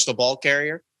finish the ball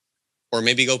carrier or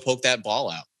maybe go poke that ball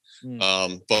out.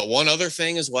 But one other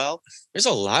thing as well, there's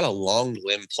a lot of long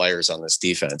limb players on this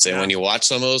defense. And when you watch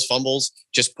some of those fumbles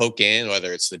just poke in,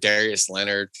 whether it's the Darius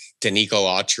Leonard, Danico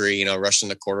Autry, rushing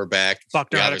the quarterback.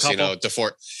 Buckner obviously,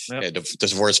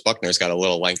 DeForest Buckner's got a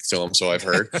little length to him, so I've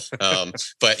heard.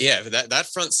 But yeah, that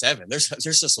front seven, there's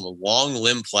just some long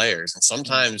limb players. And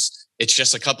sometimes it's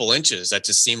just a couple inches that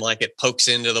just seem like it pokes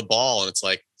into the ball. And it's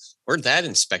like, where'd that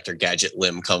Inspector Gadget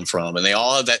limb come from? And they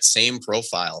all have that same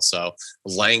profile. So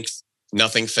length,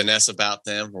 nothing finesse about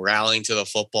them, rallying to the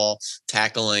football,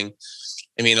 tackling.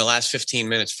 I mean, the last 15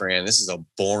 minutes, Fran, this is a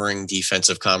boring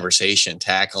defensive conversation.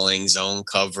 Tackling, zone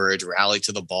coverage, rally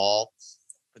to the ball.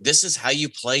 But this is how you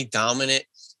play dominant,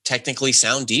 technically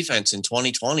sound defense in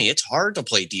 2020. It's hard to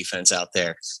play defense out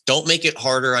there. Don't make it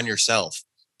harder on yourself.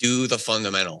 Do the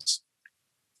fundamentals.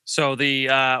 So the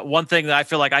one thing that I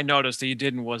feel like I noticed that you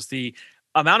didn't was the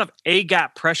amount of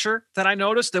A-gap pressure that I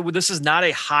noticed. That this is not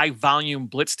a high-volume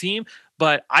blitz team,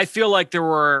 but I feel like there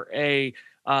were a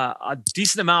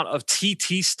decent amount of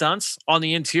TT stunts on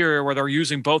the interior where they're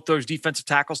using both those defensive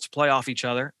tackles to play off each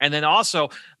other. And then also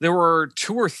there were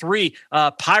 2 or 3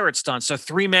 pirate stunts. So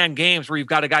 3-man games where you've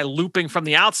got a guy looping from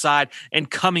the outside and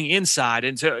coming inside.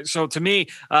 And so to me,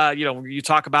 you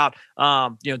talk about,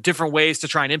 different ways to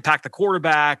try and impact the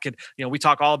quarterback. And, we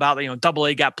talk all about, double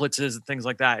A gap blitzes and things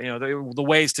like that. The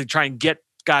ways to try and get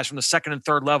guys from the second and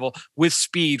third level with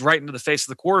speed right into the face of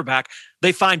the quarterback.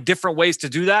 They find different ways to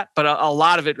do that, but a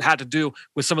lot of it had to do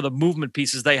with some of the movement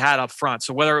pieces they had up front.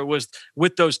 So whether it was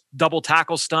with those double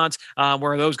tackle stunts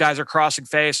where those guys are crossing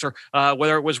face, or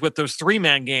whether it was with those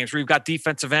 3-man games where you've got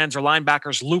defensive ends or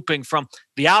linebackers looping from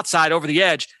the outside over the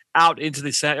edge out into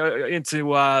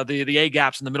the A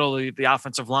gaps in the middle of the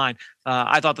offensive line.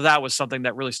 I thought that was something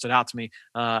that really stood out to me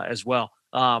as well.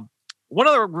 One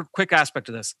other quick aspect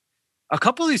of this. A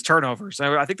couple of these turnovers,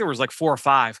 I think there was like 4 or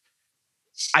 5.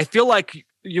 I feel like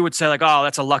you would say like, oh,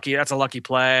 that's a lucky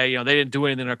play. They didn't do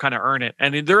anything to kind of earn it.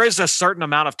 And there is a certain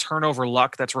amount of turnover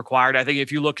luck that's required. I think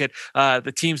if you look at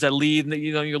the teams that lead,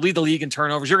 you lead the league in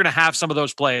turnovers, you're going to have some of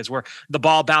those plays where the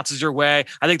ball bounces your way.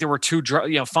 I think there were 2,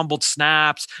 fumbled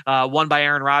snaps, one by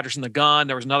Aaron Rodgers in the gun.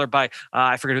 There was another by,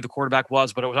 I forget who the quarterback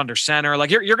was, but it was under center. Like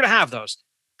you're going to have those.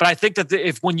 But I think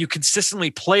that when you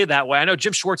consistently play that way, I know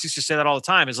Jim Schwartz used to say that all the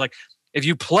time, is like, if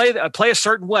you play a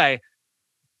certain way,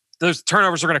 those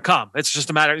turnovers are going to come. It's just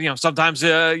a matter, sometimes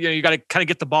you got to kind of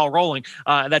get the ball rolling.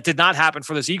 That did not happen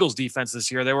for this Eagles defense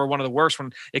this year. They were one of the worst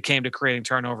when it came to creating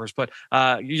turnovers. But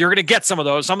you're going to get some of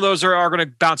those. Some of those are going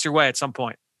to bounce your way at some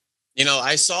point.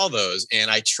 I saw those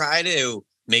and I try to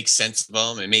make sense of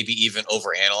them and maybe even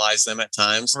overanalyze them at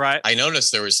times. Right. I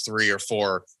noticed there was 3 or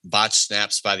 4 botched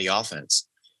snaps by the offense,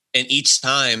 and each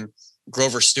time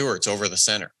Grover Stewart's over the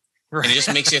center. And it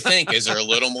just makes you think, is there a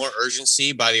little more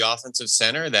urgency by the offensive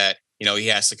center that, he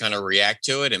has to kind of react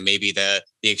to it, and maybe the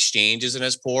exchange isn't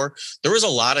as poor? There was a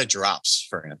lot of drops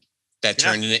for him that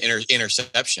turned into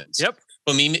interceptions. Yep.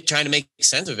 But me trying to make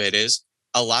sense of it is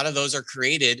a lot of those are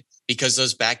created because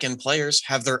those back end players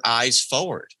have their eyes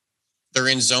forward. They're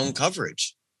in zone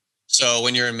coverage. So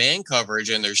when you're in man coverage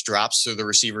and there's drops through the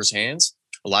receiver's hands,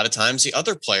 a lot of times the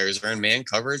other players are in man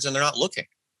coverage and they're not looking.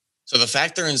 So the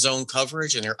fact they're in zone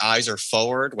coverage and their eyes are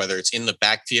forward, whether it's in the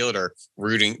backfield or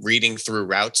reading through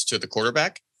routes to the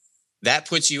quarterback, that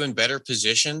puts you in better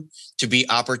position to be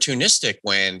opportunistic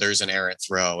when there's an errant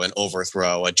throw, an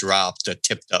overthrow, a dropped, a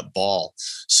tipped up ball.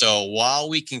 So while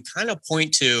we can kind of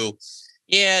point to,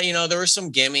 there were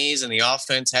some gimmies and the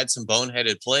offense had some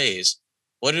boneheaded plays,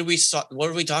 what did we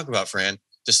talk about, Fran,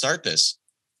 to start this?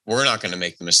 We're not going to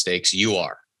make the mistakes. You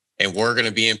are. And we're going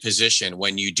to be in position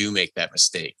when you do make that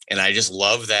mistake. And I just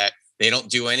love that they don't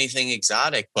do anything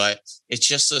exotic, but it's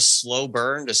just a slow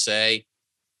burn to say,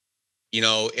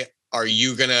 Are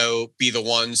you going to be the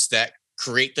ones that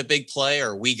create the big play,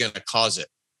 or are we going to cause it?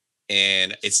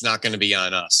 And it's not going to be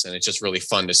on us. And it's just really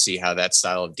fun to see how that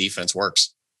style of defense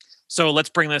works. So let's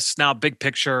bring this now big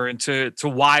picture into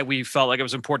why we felt like it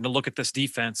was important to look at this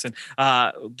defense. And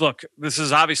look, this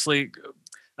is obviously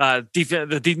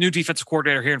the new defensive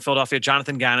coordinator here in Philadelphia,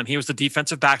 Jonathan Gannon. He was the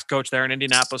defensive backs coach there in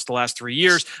Indianapolis the last 3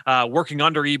 years, working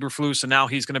under Eberflus, and now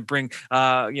he's going to bring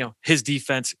his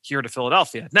defense here to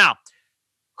Philadelphia. Now,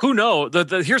 who knows?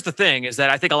 Here's the thing: is that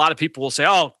I think a lot of people will say,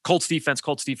 "Oh, Colts defense,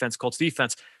 Colts defense, Colts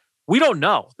defense." We don't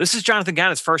know. This is Jonathan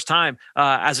Gannon's first time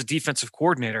as a defensive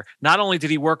coordinator. Not only did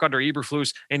he work under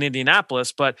Eberflus in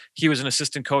Indianapolis, but he was an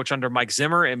assistant coach under Mike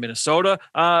Zimmer in Minnesota.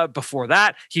 Before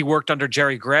that, he worked under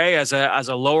Jerry Gray as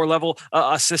a lower level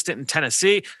assistant in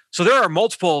Tennessee. So there are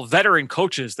multiple veteran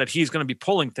coaches that he's going to be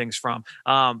pulling things from.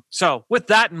 So with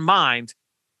that in mind,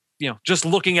 just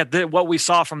looking at what we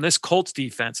saw from this Colts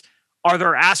defense, are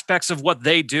there aspects of what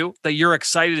they do that you're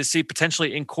excited to see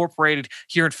potentially incorporated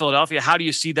here in Philadelphia? How do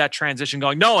you see that transition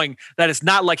going, knowing that it's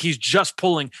not like he's just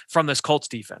pulling from this Colts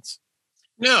defense?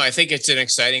 No, I think it's an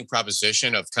exciting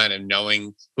proposition of kind of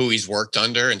knowing who he's worked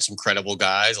under and some credible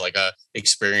guys like a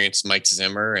experienced Mike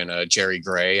Zimmer and a Jerry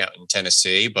Gray out in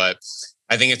Tennessee. But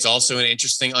I think it's also an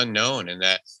interesting unknown in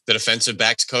that the defensive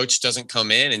backs coach doesn't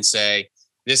come in and say,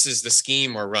 this is the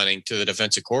scheme we're running to the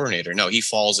defensive coordinator. No, he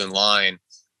falls in line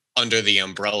under the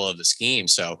umbrella of the scheme.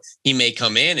 So he may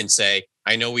come in and say,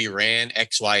 I know we ran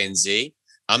X, Y, and Z.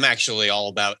 I'm actually all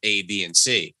about A, B, and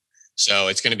C. So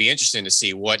it's going to be interesting to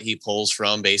see what he pulls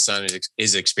from based on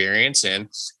his experience. And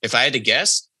if I had to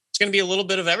guess, it's going to be a little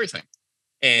bit of everything.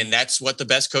 And that's what the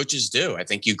best coaches do. I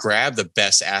think you grab the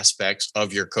best aspects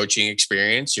of your coaching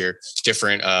experience, your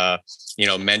different,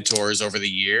 mentors over the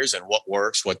years, and what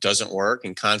works, what doesn't work,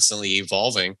 and constantly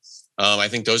evolving. I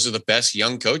think those are the best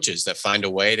young coaches that find a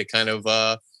way to kind of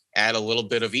add a little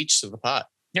bit of each to the pot.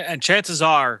 Yeah, and chances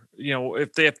are,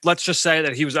 if let's just say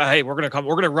that he was, hey, we're going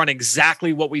to run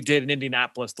exactly what we did in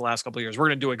Indianapolis the last couple of years. We're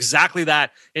going to do exactly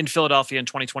that in Philadelphia in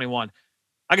 2021.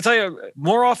 I can tell you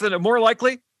more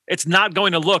likely, it's not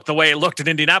going to look the way it looked in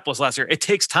Indianapolis last year. It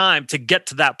takes time to get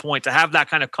to that point, to have that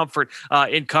kind of comfort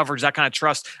in coverage, that kind of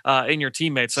trust in your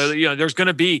teammates. So, there's going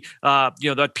to be,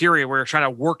 that period where you're trying to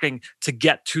working to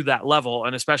get to that level.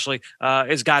 And especially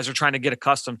as guys are trying to get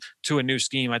accustomed to a new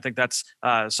scheme, I think that's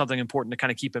something important to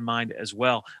kind of keep in mind as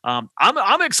well.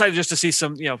 I'm excited just to see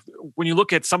some, when you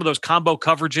look at some of those combo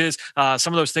coverages,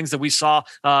 some of those things that we saw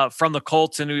from the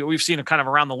Colts and we've seen kind of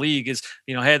around the league is,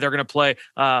 hey, they're going to play,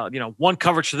 one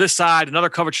coverage to this side, another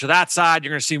coverage to that side.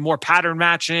 You're going to see more pattern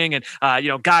matching and,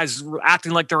 guys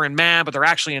acting like they're in man, but they're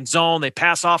actually in zone. They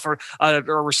pass off a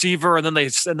receiver and then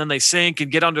they sink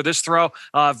and get under this throw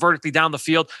vertically down the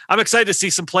field. I'm excited to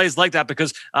see some plays like that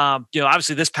because,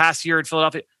 obviously this past year in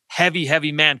Philadelphia,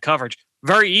 heavy man coverage,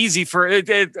 very easy for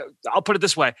it. I'll put it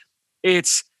this way.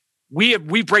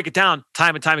 We break it down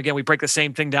time and time again. We break the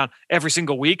same thing down every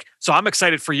single week. So I'm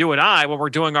excited for you and I when we're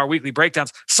doing our weekly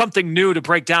breakdowns, something new to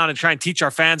break down and try and teach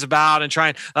our fans about and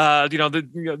try and,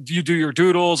 you do your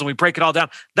doodles and we break it all down.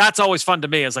 That's always fun to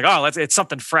me. It's like, it's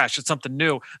something fresh. It's something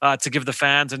new to give the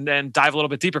fans and dive a little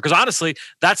bit deeper. Because honestly,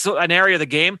 that's an area of the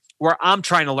game where I'm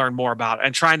trying to learn more about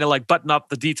and trying to button up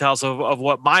the details of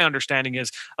what my understanding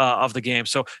is of the game.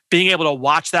 So being able to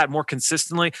watch that more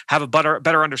consistently, have a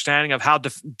better understanding of how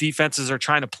defenses are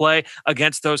trying to play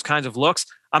against those kinds of looks,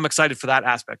 I'm excited for that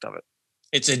aspect of it.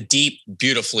 It's a deep,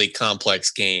 beautifully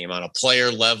complex game on a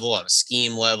player level, on a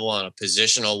scheme level, on a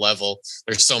positional level.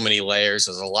 There's so many layers.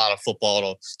 There's a lot of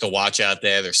football to watch out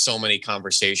there. There's so many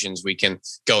conversations. We can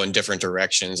go in different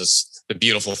directions. It's the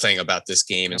beautiful thing about this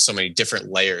game and so many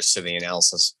different layers to the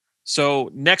analysis.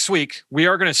 So next week, we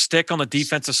are going to stick on the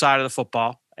defensive side of the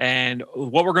football. And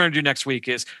what we're going to do next week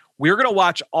is we're going to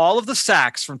watch all of the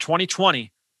sacks from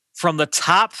 2020 from the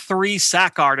top 3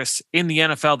 sack artists in the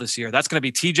NFL this year. That's going to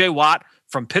be TJ Watt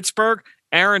from Pittsburgh,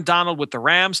 Aaron Donald with the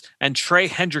Rams, and Trey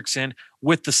Hendrickson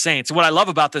with the Saints. And what I love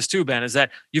about this too, Ben, is that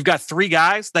you've got 3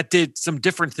 guys that did some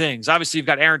different things. Obviously, you've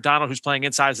got Aaron Donald, who's playing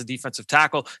inside as a defensive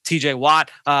tackle, TJ Watt,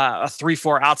 a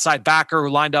 3-4 outside backer who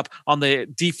lined up on the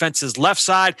defense's left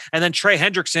side, and then Trey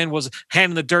Hendrickson was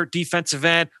handing the dirt defensive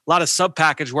end, a lot of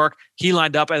sub-package work. He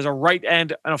lined up as a right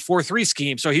end in a 4-3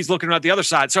 scheme, so he's looking at the other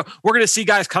side. So we're going to see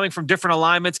guys coming from different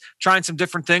alignments, trying some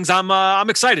different things. I'm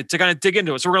excited to kind of dig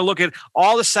into it. So we're going to look at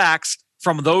all the sacks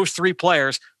from those 3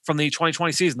 players from the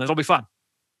 2020 season. That'll be fun.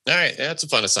 All right. That's a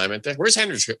fun assignment there. Where's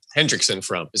Hendrickson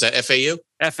from? Is that FAU?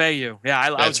 FAU. Yeah.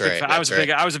 I was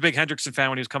a big Hendrickson fan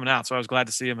when he was coming out. So I was glad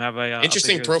to see him have a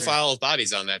interesting profile of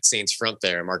bodies on that Saints front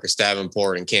there. Marcus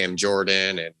Davenport and Cam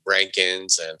Jordan and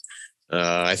Rankins. And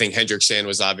I think Hendrickson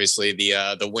was obviously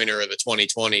the winner of the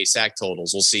 2020 sack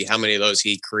totals. We'll see how many of those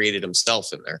he created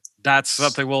himself in there. That's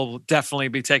something we'll definitely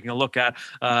be taking a look at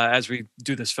as we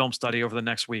do this film study over the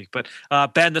next week. But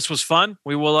Ben, this was fun.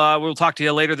 We'll talk to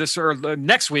you later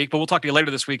next week, but we'll talk to you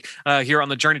later this week here on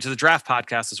the Journey to the Draft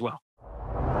podcast as well.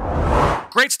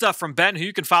 Great stuff from Ben, who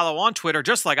you can follow on Twitter,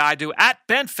 just like I do, at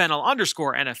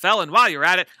 @BenFennell_NFL. And while you're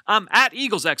at it, I'm at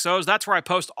EaglesXOs. That's where I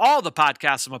post all the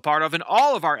podcasts I'm a part of and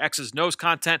all of our X's Knows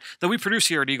content that we produce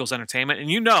here at Eagles Entertainment.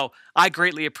 And you know I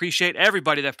greatly appreciate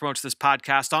everybody that promotes this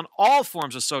podcast on all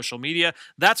forms of social media.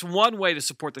 That's one way to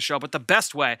support the show, but the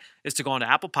best way is to go on to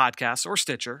Apple Podcasts or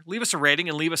Stitcher, leave us a rating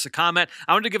and leave us a comment.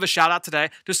 I wanted to give a shout out today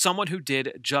to someone who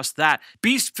did just that.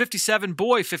 Beast57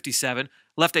 Boy 57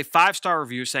 left a 5-star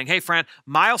review saying, "Hey, Fran,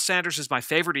 Miles Sanders is my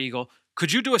favorite Eagle.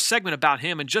 Could you do a segment about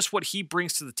him and just what he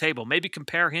brings to the table? Maybe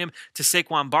compare him to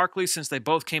Saquon Barkley since they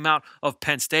both came out of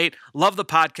Penn State. Love the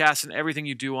podcast and everything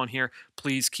you do on here.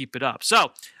 Please keep it up."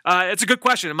 So it's a good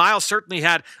question. And Miles certainly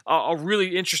had a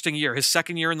really interesting year. His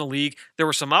second year in the league, there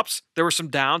were some ups, there were some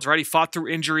downs, right? He fought through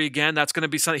injury again. That's going to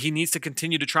be something he needs to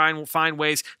continue to try and find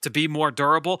ways to be more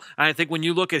durable. And I think when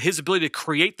you look at his ability to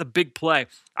create the big play,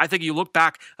 I think you look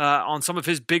back on some of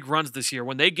his big runs this year,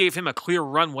 when they gave him a clear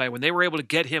runway, when they were able to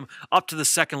get him up to the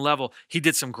second level, he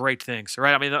did some great things,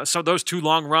 right? I mean, so those 2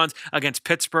 long runs against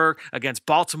Pittsburgh, against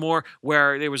Baltimore,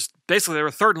 where they were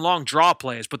third and long draw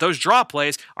plays, but those draw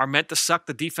plays are meant to suck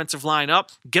the defensive line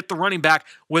up, get the running back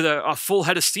with a full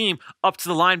head of steam up to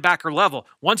the linebacker level.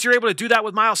 Once you're able to do that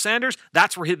with Miles Sanders,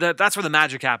 that's where the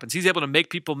magic happens. He's able to make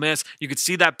people miss. You could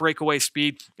see that breakaway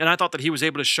speed, and I thought that he was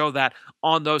able to show that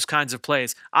on those kinds of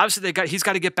plays. Obviously, he's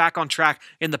got to get back on track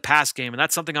in the pass game, and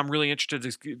that's something I'm really interested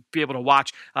to be able to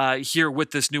watch here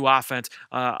with this new offense.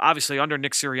 Obviously, under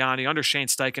Nick Sirianni, under Shane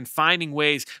Steichen, finding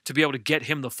ways to be able to get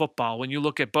him the football. When you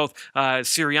look at both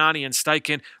Sirianni and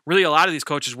Steichen, really a lot of these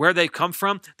coaches, where they come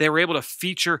from, they were able to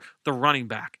feature the running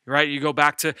back, right? You go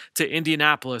back to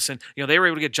Indianapolis, and they were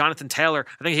able to get Jonathan Taylor.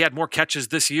 I think he had more catches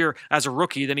this year as a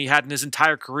rookie than he had in his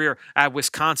entire career at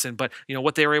Wisconsin. But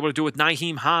what they were able to do with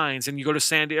Nyheim Hines, and you go to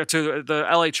the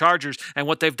LA Chargers and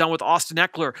what they've done with Austin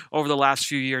Eckler over the last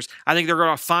few years. I think they're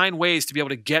going to find ways to be able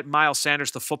to get Miles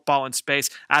Sanders the football in space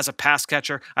as a pass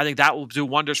catcher. I think that will do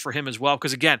wonders for him as well,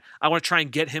 because again, I want to try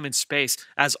and get him in space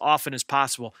as often as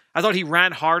possible. I thought he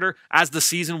ran harder as the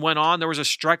season went on. There was a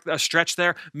stretch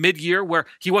there mid-year where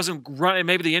he wasn't running.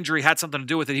 Maybe the injury had something to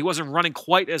do with it. He wasn't running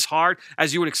quite as hard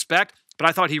as you would expect. But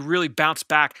I thought he really bounced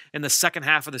back in the second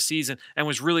half of the season and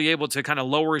was really able to kind of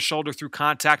lower his shoulder through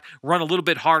contact, run a little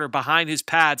bit harder behind his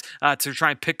pads to try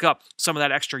and pick up some of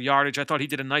that extra yardage. I thought he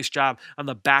did a nice job on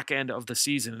the back end of the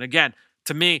season. And again,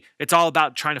 to me, it's all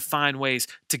about trying to find ways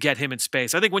to get him in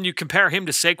space. I think when you compare him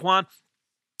to Saquon,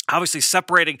 obviously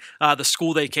separating the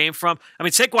school they came from. I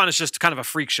mean, Saquon is just kind of a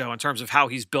freak show in terms of how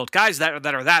he's built. Guys that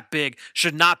are that big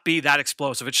should not be that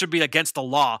explosive. It should be against the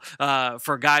law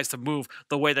for guys to move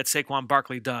the way that Saquon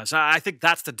Barkley does. I think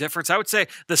that's the difference. I would say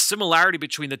the similarity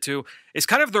between the two is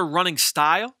kind of their running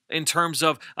style, in terms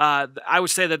of, I would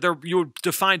say that you would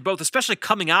define both, especially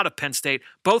coming out of Penn State,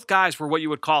 both guys were what you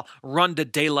would call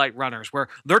run-to-daylight runners, where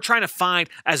they're trying to find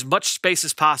as much space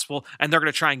as possible, and they're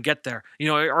going to try and get there.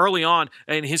 Early on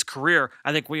in his career,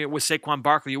 I think with Saquon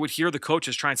Barkley, you would hear the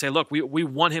coaches try and say, look, we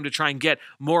want him to try and get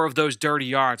more of those dirty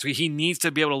yards. He needs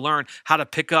to be able to learn how to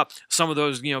pick up some of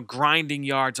those, grinding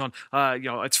yards on,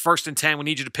 it's 1st and 10. We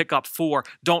need you to pick up 4.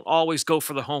 Don't always go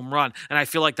for the home run. And I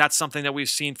feel like that's something that we've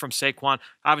seen from Saquon.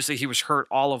 Obviously, he was hurt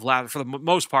for the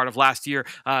most part of last year,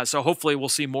 so hopefully we'll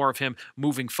see more of him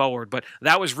moving forward. But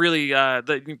that was really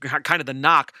the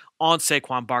knock on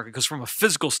Saquon Barkley, because from a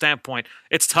physical standpoint,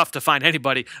 it's tough to find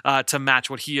anybody to match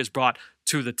what he has brought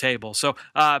to the table. So,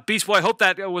 Beast Boy, I hope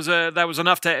that was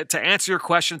enough to answer your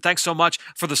question. Thanks so much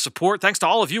for the support. Thanks to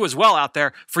all of you as well out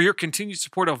there for your continued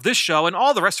support of this show and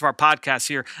all the rest of our podcasts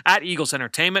here at Eagles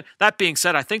Entertainment. That being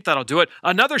said, I think that'll do it.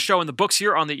 Another show in the books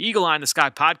here on the Eagle Eye in the Sky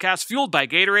podcast, fueled by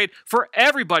Gatorade, for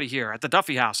everybody here at the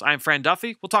Duffy House. I'm Fran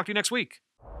Duffy. We'll talk to you next week.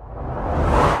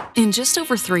 In just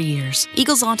over 3 years,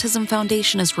 Eagles Autism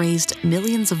Foundation has raised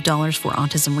millions of dollars for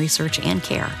autism research and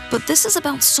care. But this is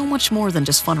about so much more than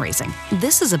just fundraising.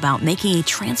 This is about making a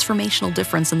transformational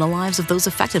difference in the lives of those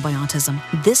affected by autism.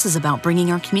 This is about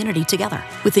bringing our community together.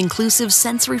 With inclusive,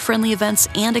 sensory-friendly events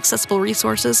and accessible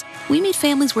resources, we meet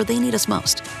families where they need us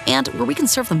most and where we can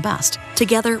serve them best.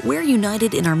 Together, we're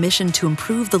united in our mission to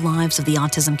improve the lives of the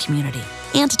autism community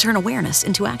and to turn awareness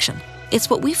into action. It's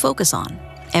what we focus on,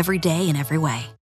 every day in every way.